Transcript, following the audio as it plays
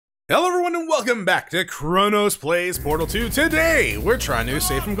Hello everyone and welcome back to Chronos Plays Portal 2. Today, we're trying to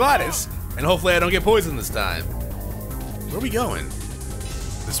save from GLaDOS, and hopefully I don't get poisoned this time. Where are we going?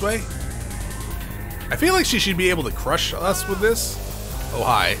 This way? I feel like she should be able to crush us with this. Oh,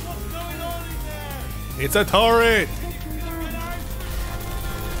 hi. It's a turret!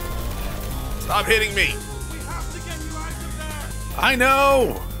 Stop hitting me! I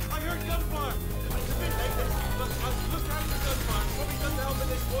know!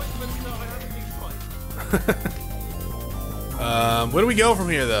 Where do we go from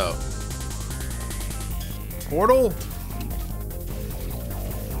here, though? Portal?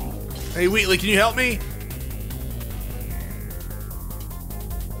 Hey, Wheatley, can you help me?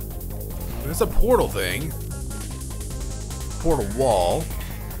 There's a portal thing. Portal wall.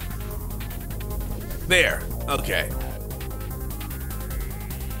 There. Okay.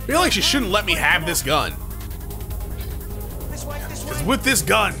 I feel like she shouldn't let me have this gun. Because with this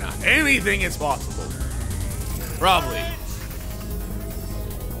gun, anything is possible. Probably.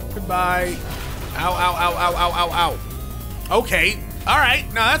 Goodbye. Ow, ow, ow, ow, ow, ow, ow. Okay. Alright.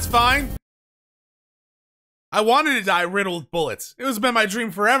 No, that's fine. I wanted to die riddled with bullets. It was been my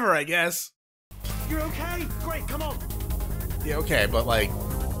dream forever, I guess. You're okay? Great, come on. Yeah, okay, but like...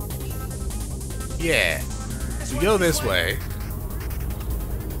 Yeah. We go this way.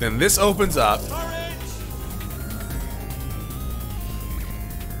 Then this opens up.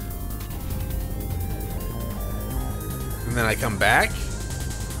 And then I come back.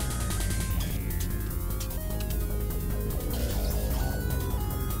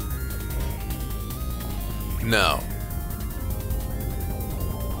 No.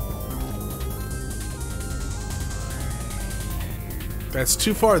 That's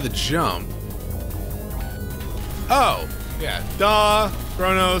too far to jump. Oh, yeah. Duh.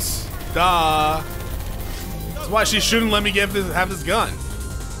 Chronos. Duh. That's why she shouldn't let me have this gun.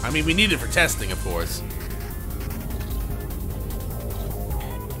 I mean, we need it for testing, of course.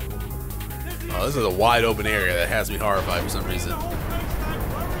 Oh, this is a wide open area that has me horrified for some reason.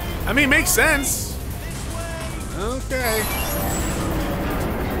 I mean, makes sense. Okay.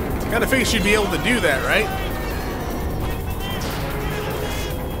 Kinda figured she'd be able to do that, right?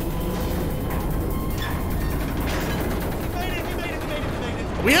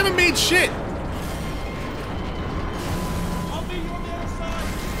 We haven't made shit.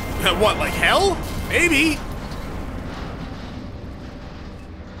 What, like hell? Maybe.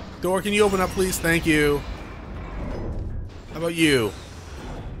 Door, can you open up, please? Thank you. How about you?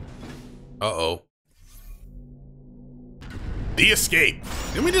 Uh-oh. The escape.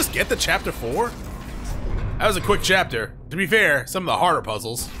 Didn't we just get the chapter 4? That was a quick chapter. To be fair, some of the harder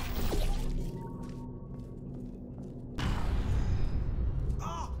puzzles.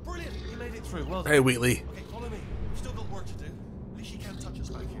 Ah, brilliant! You made it through. Well done. Hey, Wheatley. Okay, follow me. We've still got work to do. At least she can't touch us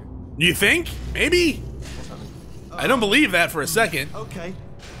back here. You think? Maybe? I don't believe that for a second. Okay.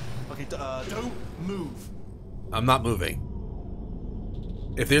 Okay, don't move. I'm not moving.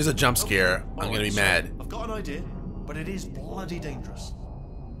 If there's a jump scare, I'm gonna be mad. I've got an idea, but it is bloody dangerous.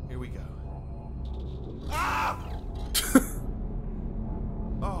 Here we go. Ah!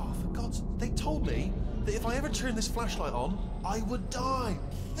 Oh, for God's... They told me that if I ever turned this flashlight on, I would die.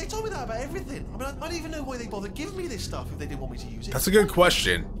 They told me that about everything. I mean, I don't even know why they bothered giving me this stuff if they didn't want me to use it. That's a good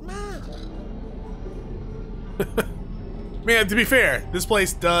question. Man. Man, to be fair, this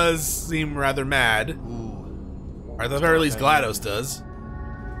place does seem rather mad. Ooh. Or at the very least, GLaDOS does.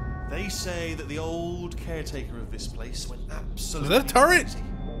 They say that the old caretaker of this place went absolutely Is that a turret? crazy.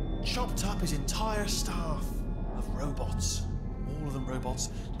 Chopped up his entire staff of robots. All of them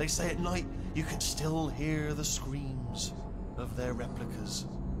robots. They say at night you can still hear the screams of their replicas.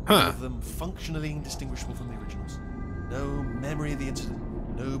 All of them functionally indistinguishable from the originals. No memory of the incident.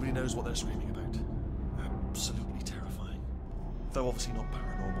 Nobody knows what they're screaming about. Absolutely terrifying. Though obviously not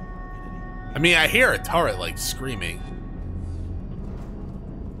paranormal in any... I mean, I hear a turret, like, screaming.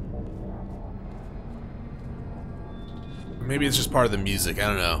 Maybe it's just part of the music, I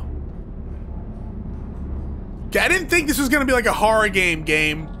don't know. I didn't think this was gonna be like a horror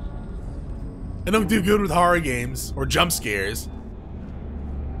game. I don't do good with horror games, or jump scares.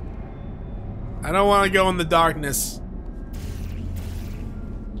 I don't want to go in the darkness.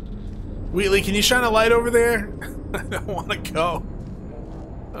 Wheatley, can you shine a light over there? I don't want to go.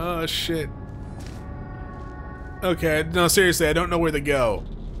 Oh, shit. Okay, no, seriously, I don't know where to go.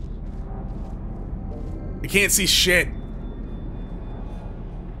 I can't see shit.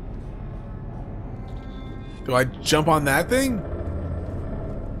 Do I jump on that thing?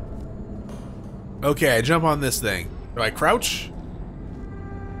 Okay, I jump on this thing. Do I crouch?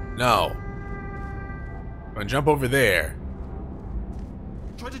 No. I'm gonna jump over there.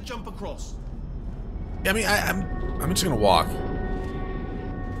 Try to jump across. Yeah, I mean, I'm just gonna walk.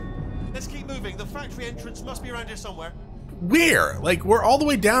 Let's keep moving. The factory entrance must be around here somewhere. Where? Like, we're all the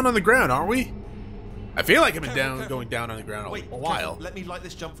way down on the ground, aren't we? I feel like I've been Careful. going down on the ground Wait, a while. careful. Let me light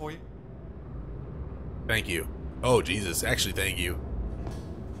this jump for you. Thank you. Oh, Jesus. Actually, thank you.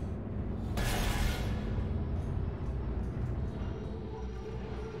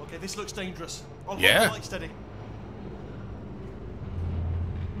 Okay, this looks dangerous. I'll hold Yeah. the light steady.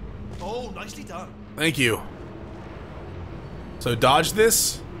 Oh, nicely done. Thank you. So, dodge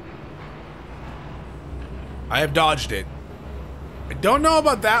this. I have dodged it. I don't know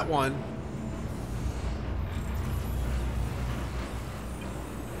about that one.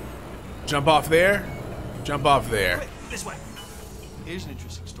 Jump off there. Jump off there. Quick, this way. Here's an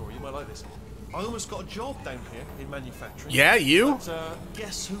interesting story. You might like this. I almost got a job down here in manufacturing. Yeah, you? But,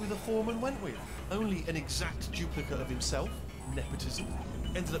 guess who the foreman went with? Only an exact duplicate of himself. Nepotism.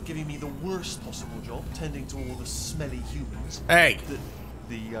 Ended up giving me the worst possible job, tending to all the smelly humans. Hey.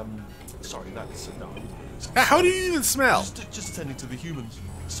 Sorry, that's no. How do you even smell? Just attending to the humans.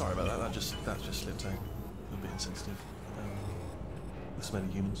 Sorry about that. That just slipped out. A bit insensitive. The smelly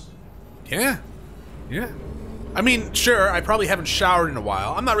humans. Yeah. Yeah. I mean, sure, I probably haven't showered in a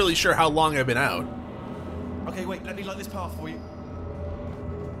while. I'm not really sure how long I've been out. Okay, wait, let me light this path for you.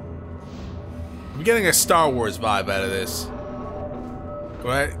 I'm getting a Star Wars vibe out of this. Go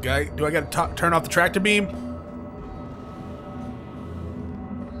ahead, guy. Do I gotta turn off the tractor beam?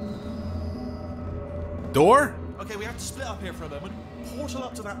 Door? Okay, we have to split up here for a moment. Portal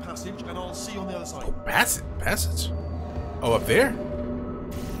up to that passage, and I'll see you on the other side. Passage? Oh, up there?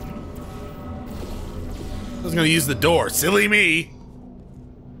 I was gonna use the door. Silly me.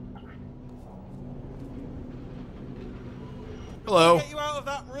 Hello. Get you out of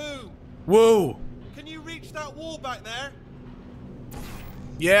that room. Whoa. Can you reach that wall back there?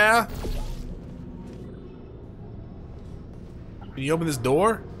 Yeah. Can you open this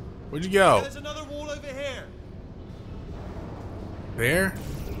door? Where'd you go? There's another wall over here. There?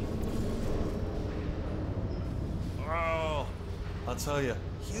 Oh, I'll tell you,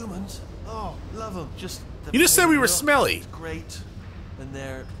 humans. Oh, love them. You just said we were look, smelly. it's great, and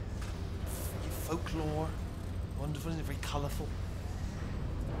their folklore, wonderful, and very colourful.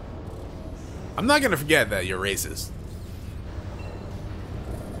 I'm not gonna forget that you're racist.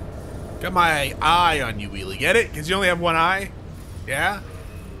 Got my eye on you, Wheelie. Get it? Because you only have one eye? Yeah?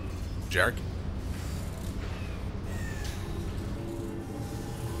 Jerk.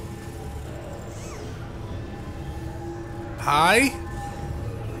 Hi?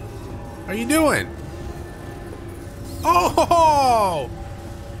 How you doing? Oh!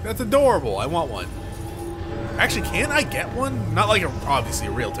 That's adorable. I want one. Actually, can't I get one? Not like obviously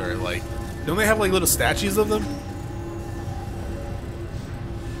a real turret. Like, don't they have like little statues of them?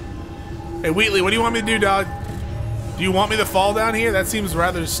 Hey, Wheatley, what do you want me to do, dog? Do you want me to fall down here? That seems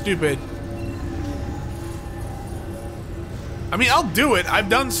rather stupid. I mean, I'll do it. I've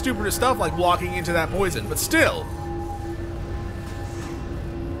done stupider stuff like walking into that poison, but still.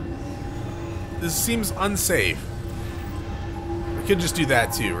 This seems unsafe. I could just do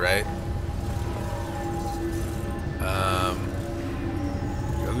that too, right?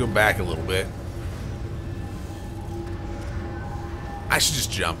 I'll go back a little bit. I should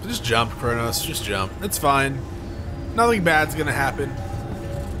just jump. Just jump, Chronos. Just jump. It's fine. Nothing bad's gonna happen.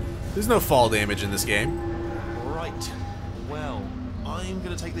 There's no fall damage in this game. Right. Well, I'm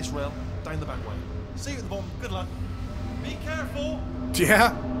gonna take this rail down the back way. See you at the bottom. Good luck. Be careful.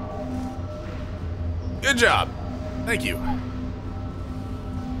 Yeah? Good job. Thank you.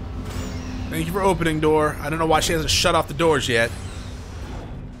 Thank you for opening door. I don't know why she hasn't shut off the doors yet.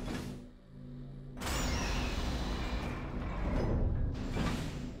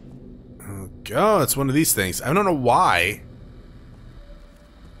 Oh, it's one of these things. I don't know why.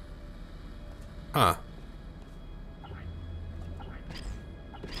 Huh.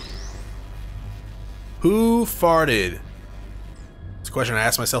 Who farted? It's a question I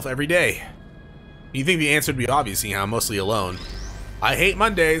ask myself every day. You think the answer would be obvious, seeing how I'm mostly alone. I hate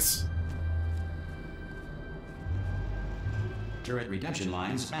Mondays. Turret redemption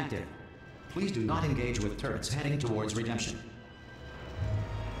lines active. Please do not engage with turrets heading towards redemption.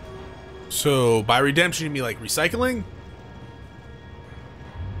 So, by redemption, you mean like recycling?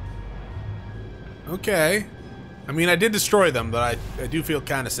 Okay. I mean, I did destroy them, but I do feel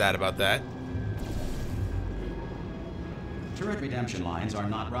kind of sad about that. Turret redemption lines are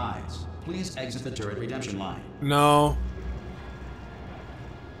not rides. Please exit the turret redemption line. No.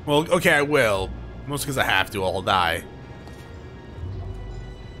 Well, okay, I will. Mostly because I have to, or I'll die.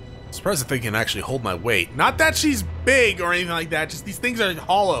 Surprised if they can actually hold my weight. Not that she's big or anything like that, just these things are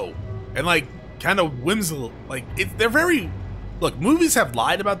hollow and like kind of whimsical. Like they're very... Look, movies have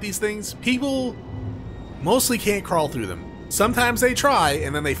lied about these things. People mostly can't crawl through them. Sometimes they try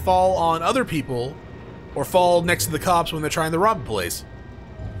and then they fall on other people or fall next to the cops when they're trying to rob a place.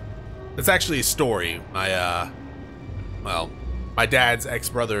 That's actually a story. Well, my dad's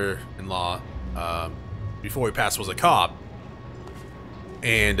ex-brother-in-law, before he passed, was a cop.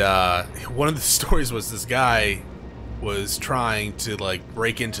 And one of the stories was this guy was trying to like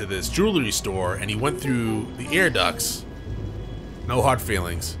break into this jewelry store, and he went through the air ducts. No hard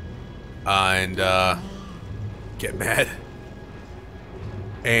feelings. And get mad.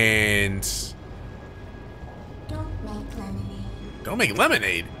 And don't make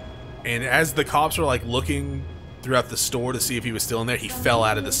lemonade. And as the cops were like looking throughout the store to see if he was still in there, he fell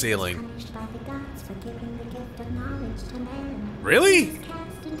out of the ceiling. Really?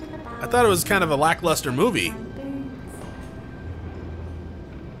 I thought it was kind of a lackluster movie.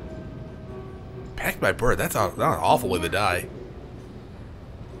 Pecked by bird, that's an awful way to die.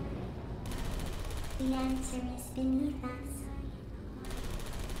 The answer is beneath us.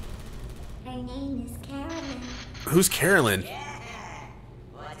 Her name is Carolyn. Who's Carolyn?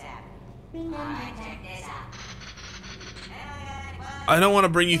 I don't want to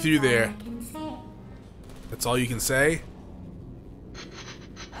bring you through there. That's all you can say?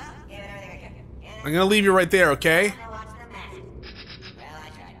 I'm gonna leave you right there, okay?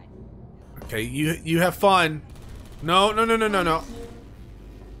 Okay, you have fun. No.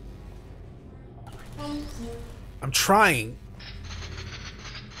 I'm trying.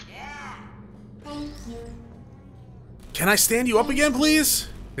 Can I stand you up again, please?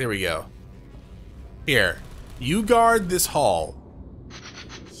 There we go. Here, you guard this hall.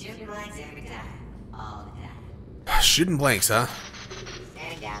 Shooting blanks every time. All the time. Shooting blanks, huh?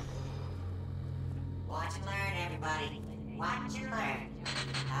 Standing down. Watch and learn, everybody. Watch and learn.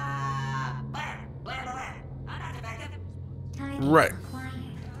 Blur. I'm not effective. Right.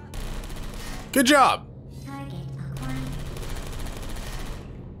 Good job. Target acquired.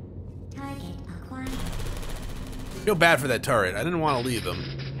 Target acquired. Feel bad for that turret. I didn't want to leave them.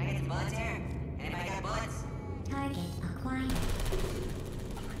 Can I get some bullets here? Anybody got bullets? Target acquired.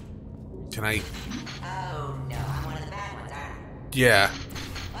 Can I? Oh no, I'm one of the bad ones, aren't I? Yeah.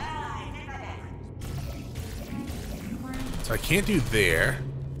 Well, I think my bad. So I can't do there.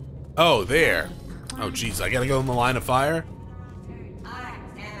 Oh, there. Oh, jeez. I gotta go in the line of fire. Alright,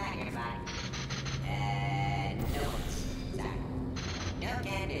 stand back, everybody. No bullets. Sorry. No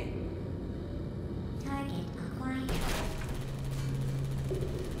can do. Target acquired.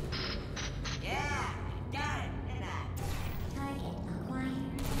 Yeah, got it, didn't I? Target acquired.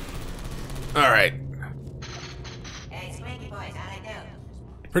 All right. Hey, Swanky boys, how'd I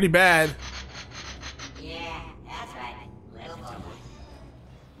do? Pretty bad. Yeah, that's right. Little boy.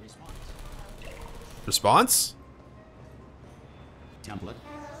 Response? Template.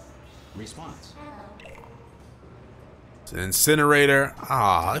 Response. It's an incinerator.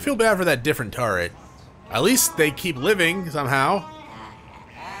 Ah, I feel bad for that different turret. At least they keep living somehow.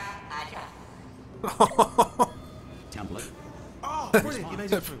 Template. Oh, brilliant! You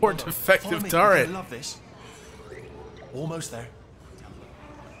made it through. Poor Well done. defective Follow me, turret. I love this. Almost there.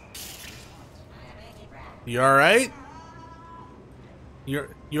 You all right? You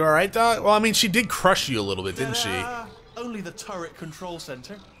all right, Doc? Well, I mean, she did crush you a little bit, didn't she? Ta-da! Only the turret control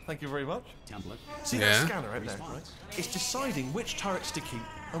center. Thank you very much. Template. See Yeah. that scanner out there, right? It's deciding which turrets to keep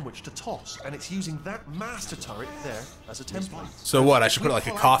and which to toss, and it's using that master turret there as a template. So what? I should If put we like a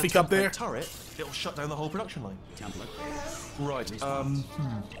pull out coffee the cup template there? Turret, it'll shut down the whole production line. Template. Right. I'm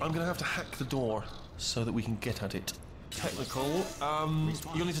gonna have to hack the door so that we can get at it. Technical.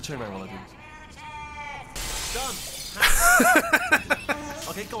 You'll need to turn around while I do. Done.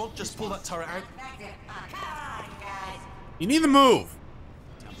 Okay, go on. Just pull that turret out. You need to move.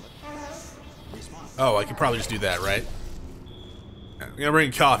 Template. Response. Oh, I could probably just do that, right? I'm gonna bring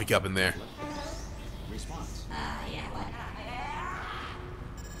a coffee cup in there. Response.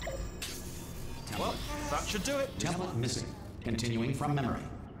 Well, that should do it. Template missing. Continuing from memory.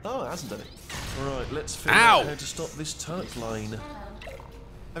 Oh, it hasn't done it. Right, let's figure Ow! out how to stop this turret line.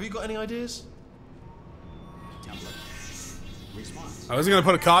 Have you got any ideas? Template. Response. I was gonna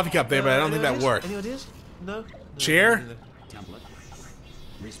put a coffee cup there, but I don't think that worked. Any ideas? No? Chair? No, neither. Template.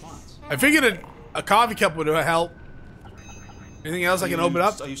 Response. I figured a coffee cup would help. Anything else I can open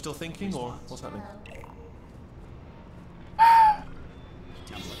up? Are you still thinking, or what's happening?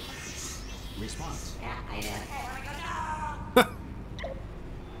 Template. Response. Yeah, I know.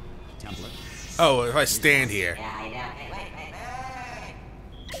 Template. Oh, if I stand here. Yeah, I know. Hey, wait.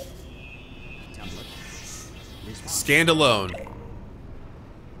 Scanned alone.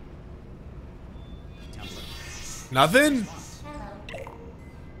 Nothing?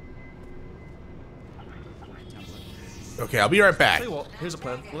 Okay, I'll be right back. Tell you what, here's a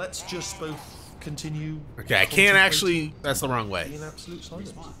plan. Let's just both continue. Okay, I can't actually... That's the wrong way. In absolute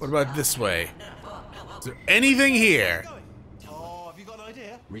silence. What about this way? Is there anything here? Oh, have you got an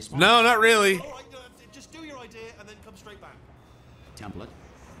idea? Response. No, not really. All right, just do your idea and then come straight back. Template.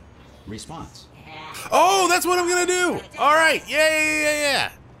 Response. Oh, that's what I'm gonna do! Alright, yeah.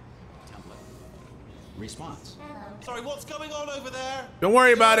 Template. Response. Sorry, what's going on over there? Don't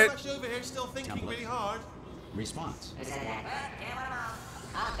worry about I'm it. actually over here still thinking Template. really hard. Response.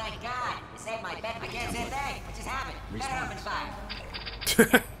 Oh, thank God. You saved my bet. I can't say a thing. What just happened? Better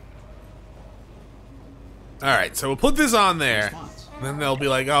open fire. Alright, so we'll put this on there. Response. And then they'll be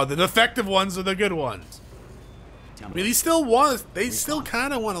like, oh, the defective ones are the good ones. I mean, Template. they still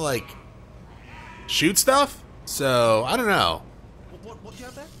kind of want to, like, shoot stuff. So, I don't know. What do you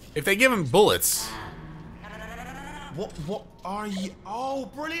have there? If they give him bullets. What are you? Oh,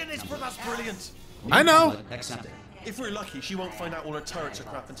 brilliant! That's brilliant. I know. Template accepted. If we're lucky, she won't find out all her turrets are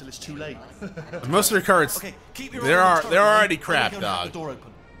crap until it's too late. Most of their cards, Okay, keep your they're eye on the turret, already and crap, then go and have dog. the door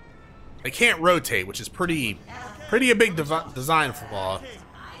open. They can't rotate, which is pretty a big design flaw.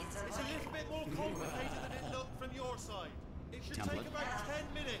 It's a little bit more complicated than it looked from your side. It should Template. take about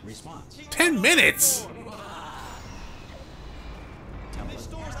 10 minutes. Response. 10 minutes? This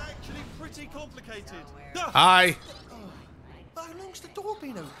door's actually pretty complicated. Hi. How long's the door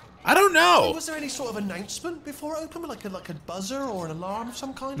been open? I don't know. Was there any sort of announcement before it opened, like a buzzer or an alarm of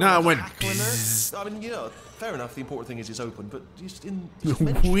some kind? No, Or it like a went hacker alert? bzzz. I mean, yeah, fair enough. The important thing is it's open, but just in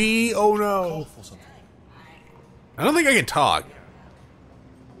Oh no. cough or something. I don't think I can talk.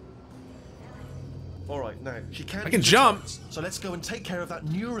 All right, now she can't. I can use the jump. turrets, so let's go and take care of that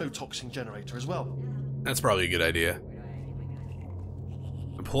neurotoxin generator as well. That's probably a good idea.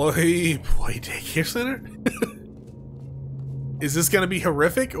 Employee daycare center? Is this gonna be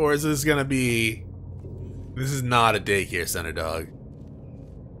horrific, or is this gonna be... This is not a daycare center, dog.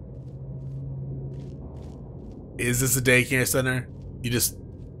 Is this a daycare center? You just...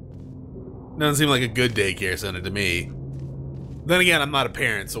 Doesn't seem like a good daycare center to me. Then again, I'm not a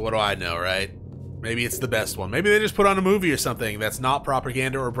parent, so what do I know, right? Maybe it's the best one. Maybe they just put on a movie or something that's not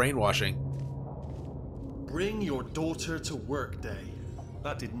propaganda or brainwashing. Bring your daughter to work day.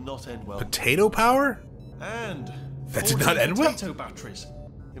 That did not end well. Potato power? And That did 40 not end well. potato batteries.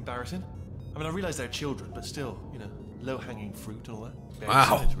 Embarrassing. I mean, I realize they're children, but still, you know, low-hanging fruit and all that. Very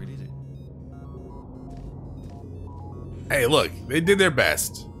Wow. science, really, is it? Hey, look, they did their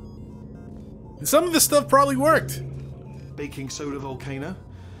best. And some of the stuff probably worked. Baking soda volcano.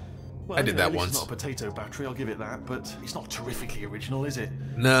 Well, I did that at least once. It's not a potato battery, I'll give it that, but it's not terrifically original, is it?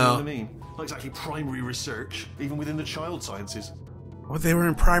 No. You know what I mean? Not exactly primary research, even within the child sciences. Well, they were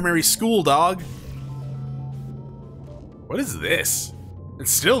in primary school, dog. What is this?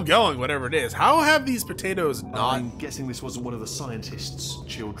 It's still going, whatever it is. How have these potatoes not... I'm guessing this wasn't one of the scientists'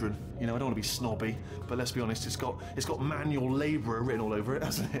 children. You know, I don't want to be snobby, but let's be honest, it's got manual labourer written all over it,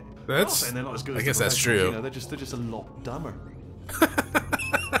 hasn't it? I'm not That's- saying they're not as good I as guess the that's professionals, true. You know, they're just a lot dumber.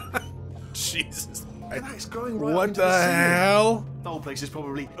 Jesus. Look at that, it's growing right up What into the ceiling. hell? The whole place is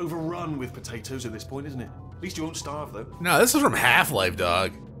probably overrun with potatoes at this point, isn't it? At least you won't starve, though. No, this is from Half-Life,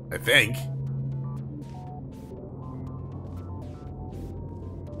 dog. I think.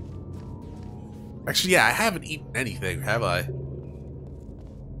 Actually, yeah, I haven't eaten anything, have I?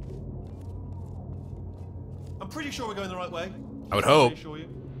 I'm pretty sure we're going the right way. I would hope. Reassure you.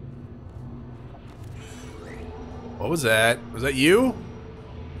 What was that? Was that you?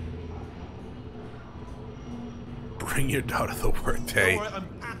 Bring your daughter to the workday. Don't worry, I'm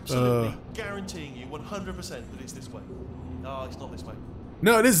absolutely guaranteeing you 100% that it's this way. No, it's not this way.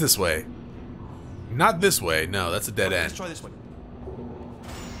 No, it is this way. Not this way. No, that's a dead Let's end. try this way.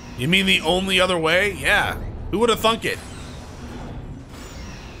 You mean the only other way? Yeah. Who would have thunk it?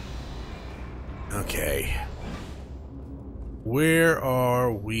 Okay. Where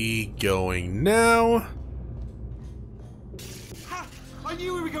are we going now? Ha! I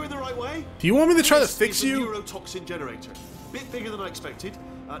knew we were going the right way. Do you want me to try to This fix is a you? neurotoxin generator. Bit bigger than I expected.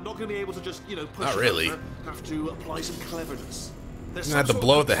 Not going to be able to just, you know, push Not it really. over. Have to apply some cleverness. There's You're gonna have to some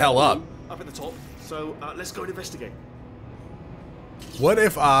blow sort it of the hell up. control at the top. So let's go and investigate. What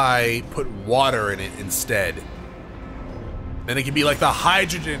if I put water in it instead? Then it could be like the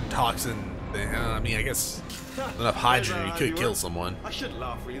hydrogen toxin thing. I mean, I guess enough hydrogen, you could kill someone. I shouldn't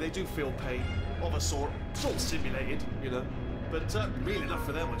laugh, really. They do feel pain of a sort of simulated, you know. But real enough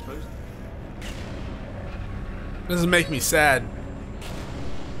for them, I suppose. Doesn't make me sad.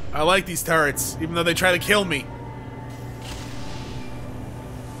 I like these turrets, even though they try to kill me.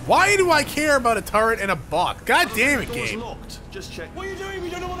 Why do I care about a turret and a box? God damn it, The door's game. locked. Just check. What are you doing? We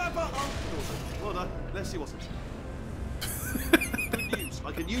don't know what that button. Well done. Let's see what's inside. Good news.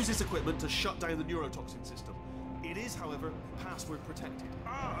 I can use this equipment to shut down the neurotoxin system. It is, however, password protected.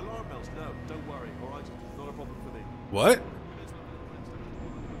 Alarm bells. No, don't worry. All right, not a problem for me. What?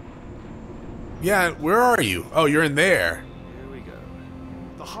 Yeah, where are you? Oh, you're in there. Here we go.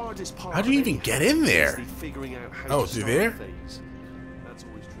 The hardest part. How do you even get in there? Is the figuring out how Oh, to through start there? a phase. That's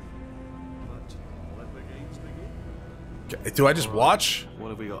always true. But let the games begin. Do I just watch? What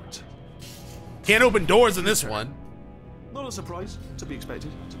have we got? Can't open doors in this one. Not a surprise, to be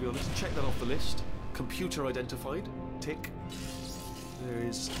expected, to be honest. Check that off the list. Computer identified. Tick. There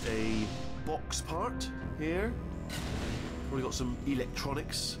is a box part here. Probably got some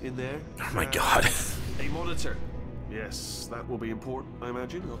electronics in there. Oh my god. A monitor. Yes, that will be important, I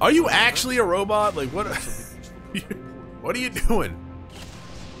imagine. Are you actually a robot? Like, what? What are you doing?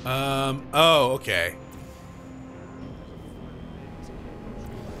 Oh, okay.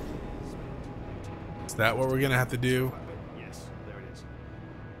 Is that what we're gonna have to do? Yes, there it is.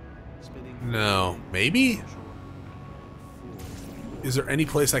 Spinning. No. Maybe? Is there any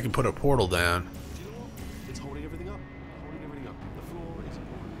place I can put a portal down? Do you know what? It's holding everything up. Holding everything up. The floor is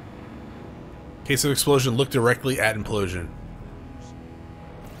important. Case of explosion, look directly at implosion.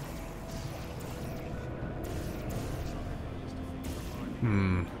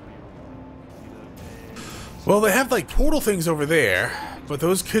 Well, they have like portal things over there, but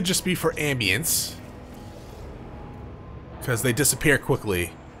those could just be for ambience. Because they disappear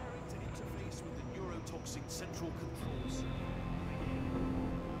quickly. To interface with the neurotoxin central controls.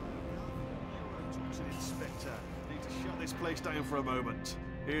 Neurotoxin inspector. Need to shut this place down for a moment.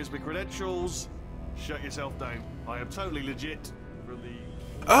 Here's my credentials. Shut yourself down. I am totally legit from the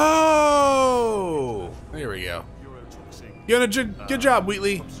Oh! There we go. neurotoxin You did a good job,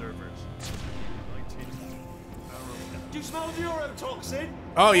 Wheatley. observers. Do you smell neurotoxin?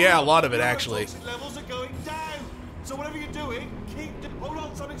 Oh yeah, a lot of it actually. Neurotoxin levels are going down. So whatever you're doing, hold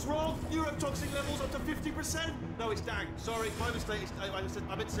on, something's wrong. Neurotoxin levels up to 50%. No, it's down. Sorry, my mistake. I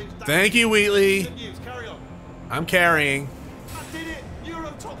meant to say it's down. Thank you, Wheatley. Good news. Carry on. I'm carrying. I did it.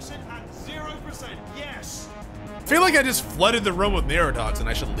 Neurotoxin at 0%. Yes. I feel like I just flooded the room with neurotoxin.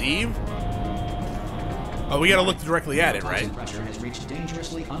 I should leave. Oh, we gotta look directly at it, right? Toxin pressure has reached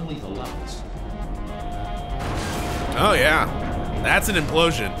dangerously unlethal levels. Oh yeah, that's an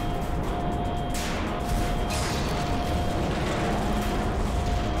implosion.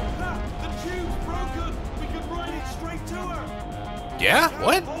 The tube's broken. We can ride it straight to her. Yeah?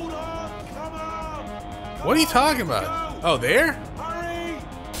 What? Hold on. Come on. What are you talking about? Oh, there? Hurry.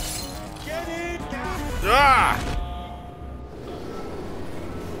 Get in. Ah!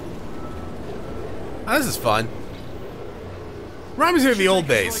 Oh, this is fun. Reminds me of the old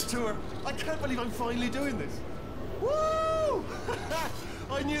days. To her. I can't believe I'm finally doing this. Woo!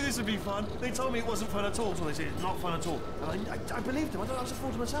 I knew this would be fun. They told me it wasn't fun at all, so they said it's not fun at all. And I believed them. I was a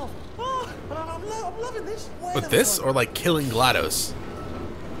fool to myself. Oh, and I'm loving this. But this, or like killing GLaDOS?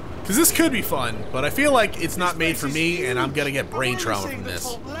 Because this could be fun, but I feel like it's not made for me, and I'm gonna get brain trauma from this.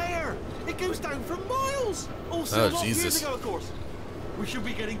 Top layer. It goes down for miles. Also, Oh, Jesus. Years ago, of course. We should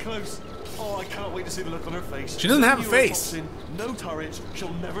be getting close. Oh, I can't wait to see the look on her face. She doesn't have a face. Neurotoxin, no turret.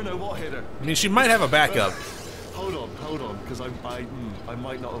 She'll never know what hit her. I mean, she might have a backup. Hold on, because I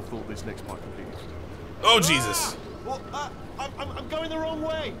might not have thought this next part completely. Oh, Jesus. Well, I'm going the wrong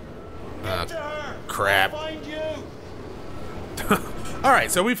way. Get to her. Crap. I'll find you.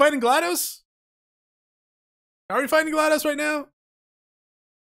 Alright, so are we fighting GLaDOS? Are we fighting GLaDOS right now?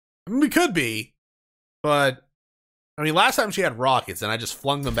 I mean, we could be, but I mean, last time she had rockets and I just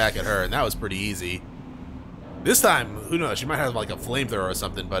flung them back at her, and that was pretty easy. This time, who knows, she might have like a flamethrower or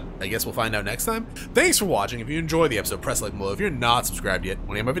something, but I guess we'll find out next time. Thanks for watching. If you enjoyed the episode, press like below. If you're not subscribed yet,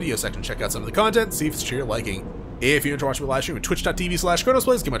 when you have my video section, check out some of the content, see if it's to your liking. If you enjoy watching my live stream at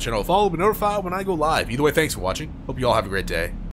twitch.tv/ChronosPlays, give my channel a follow, be notified when I go live. Either way, thanks for watching. Hope you all have a great day.